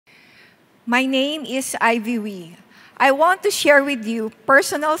My name is Ivy Wee. I want to share with you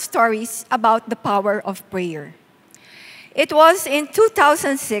personal stories about the power of prayer. It was in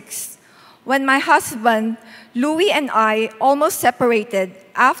 2006 when my husband, Louis, and I almost separated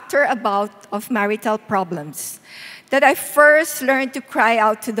after a bout of marital problems that I first learned to cry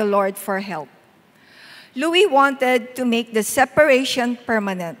out to the Lord for help. Louis wanted to make the separation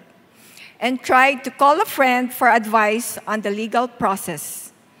permanent and tried to call a friend for advice on the legal process.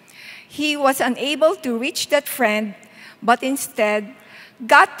 He was unable to reach that friend, but instead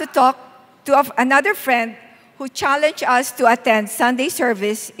got to talk to another friend who challenged us to attend Sunday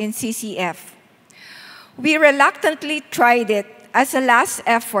service in CCF. We reluctantly tried it as a last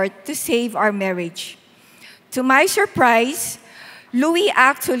effort to save our marriage. To my surprise, Louis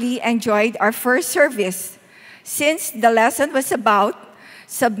actually enjoyed our first service since the lesson was about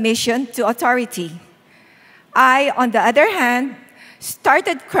submission to authority. I, on the other hand,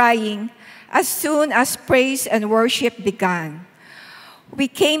 started crying as soon as praise and worship began. We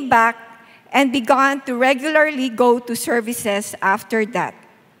came back and began to regularly go to services after that.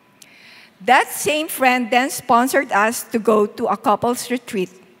 That same friend then sponsored us to go to a couples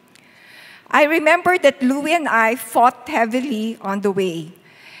retreat. I remember that Louis and I fought heavily on the way,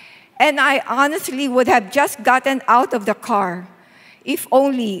 and I honestly would have just gotten out of the car if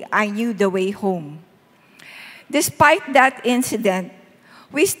only I knew the way home. Despite that incident,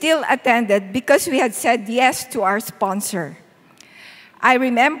 we still attended because we had said yes to our sponsor. I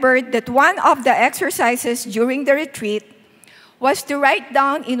remembered that one of the exercises during the retreat was to write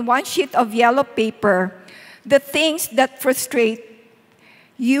down in one sheet of yellow paper the things that frustrate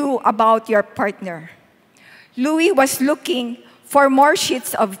you about your partner. Louis was looking for more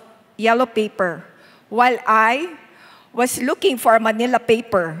sheets of yellow paper, while I was looking for manila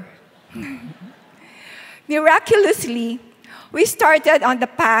paper. Miraculously, we started on the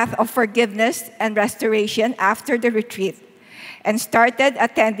path of forgiveness and restoration after the retreat and started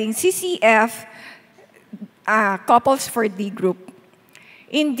attending CCF Couples for D group.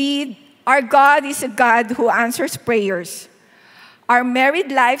 Indeed, our God is a God who answers prayers. Our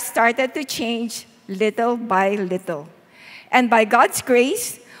married life started to change little by little. And by God's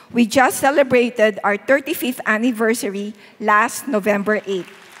grace, we just celebrated our 35th anniversary last November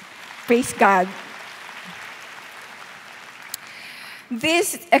 8th. Praise God.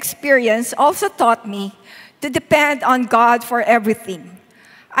 This experience also taught me to depend on God for everything.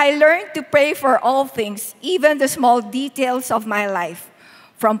 I learned to pray for all things, even the small details of my life,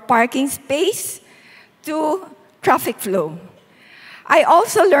 from parking space to traffic flow. I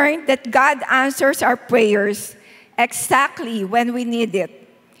also learned that God answers our prayers exactly when we need it.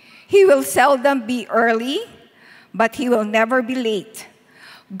 He will seldom be early, but He will never be late.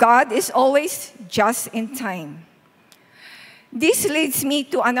 God is always just in time. This leads me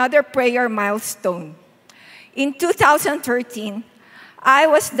to another prayer milestone. In 2013, I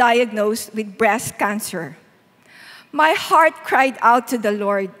was diagnosed with breast cancer. My heart cried out to the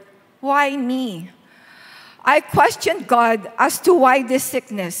Lord, "Why me?" I questioned God as to why this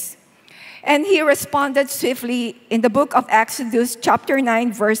sickness, and He responded swiftly in the book of Exodus, chapter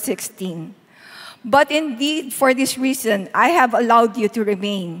 9, verse 16. "But indeed, for this reason, I have allowed you to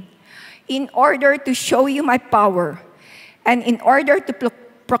remain, in order to show you my power, and in order to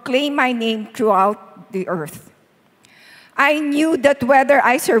proclaim my name throughout the earth." I knew that whether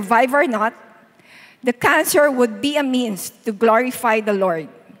I survive or not, the cancer would be a means to glorify the Lord.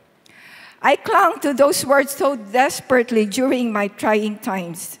 I clung to those words so desperately during my trying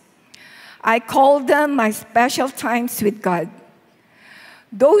times. I called them my special times with God.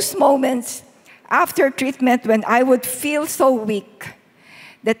 Those moments after treatment when I would feel so weak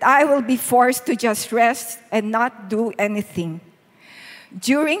that I will be forced to just rest and not do anything.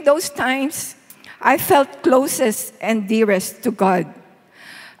 During those times, I felt closest and dearest to God,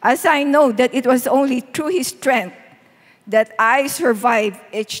 as I know that it was only through His strength that I survived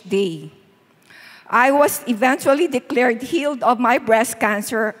each day. I was eventually declared healed of my breast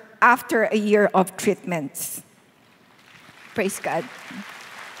cancer after a year of treatments. Praise God.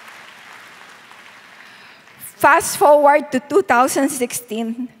 Fast forward to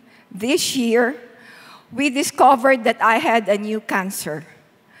 2016, this year, we discovered that I had a new cancer.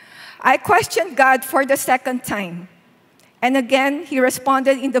 I questioned God for the second time. And again, He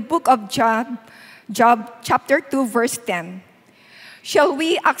responded in the book of Job chapter 2, verse 10. "Shall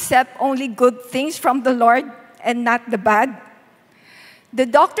we accept only good things from the Lord and not the bad?" The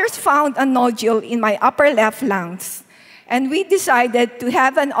doctors found a nodule in my upper left lungs, and we decided to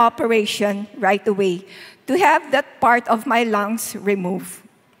have an operation right away to have that part of my lungs removed.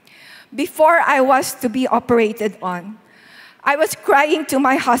 Before I was to be operated on, I was crying to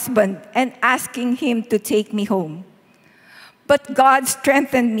my husband and asking him to take me home. But God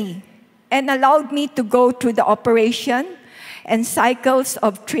strengthened me and allowed me to go through the operation and cycles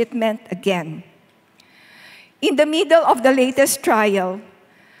of treatment again. In the middle of the latest trial,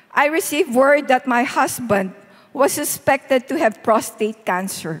 I received word that my husband was suspected to have prostate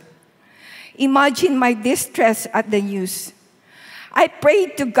cancer. Imagine my distress at the news. I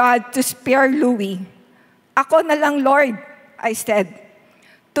prayed to God to spare Louie. Ako na lang, Lord, I said.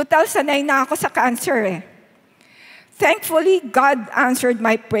 Total sanay na ako sa cancer eh. Thankfully, God answered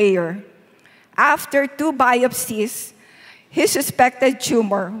my prayer. After 2 biopsies, his suspected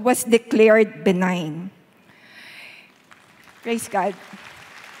tumor was declared benign. Praise God.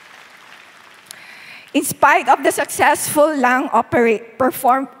 In spite of the successful lung operation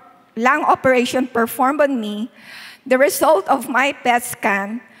performed on me, the result of my PET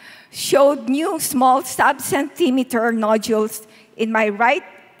scan showed new small sub-centimeter nodules in my right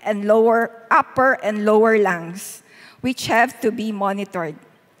and upper and lower lungs, which have to be monitored.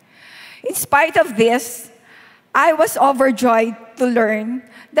 In spite of this, I was overjoyed to learn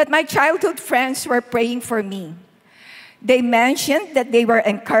that my childhood friends were praying for me. They mentioned that they were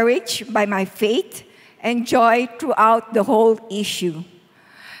encouraged by my faith and joy throughout the whole issue.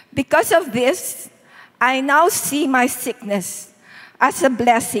 Because of this, I now see my sickness as a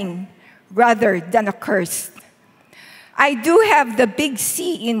blessing rather than a curse. I do have the big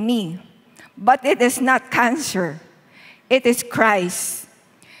C in me, but it is not cancer. It is Christ.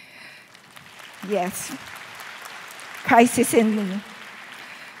 Yes, Christ is in me.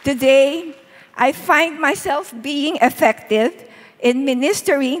 Today, I find myself being effective in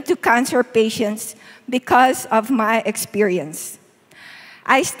ministering to cancer patients because of my experience.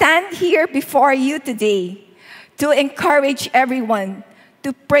 I stand here before you today to encourage everyone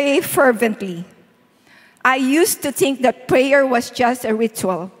to pray fervently. I used to think that prayer was just a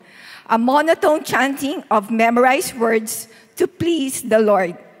ritual, a monotone chanting of memorized words to please the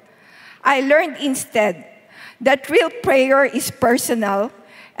Lord. I learned instead that real prayer is personal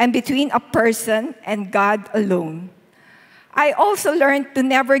and between a person and God alone. I also learned to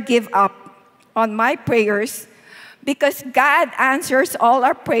never give up on my prayers because God answers all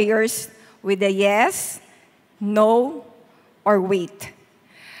our prayers with a yes, no, or wait.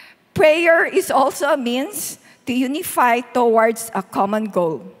 Prayer is also a means to unify towards a common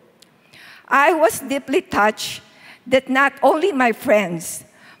goal. I was deeply touched that not only my friends,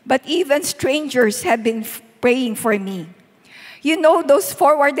 but even strangers have been praying for me. You know those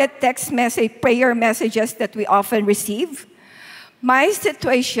forwarded text message, prayer messages that we often receive? My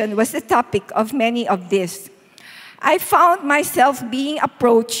situation was the topic of many of these. I found myself being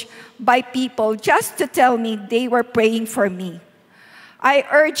approached by people just to tell me they were praying for me. I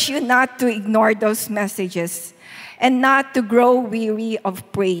urge you not to ignore those messages and not to grow weary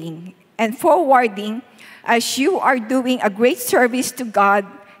of praying and forwarding as you are doing a great service to God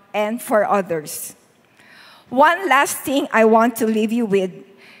and for others. One last thing I want to leave you with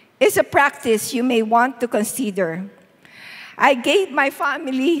is a practice you may want to consider. I gave my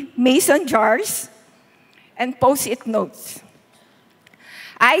family mason jars and post-it notes.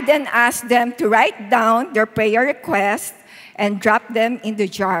 I then asked them to write down their prayer requests and drop them in the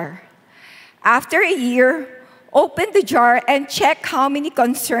jar. After a year, open the jar and check how many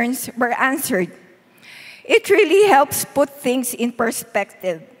concerns were answered. It really helps put things in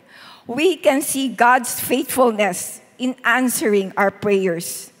perspective. We can see God's faithfulness in answering our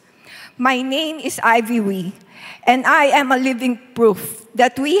prayers. My name is Ivy Wee, and I am a living proof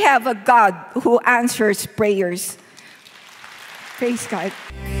that we have a God who answers prayers. Praise God.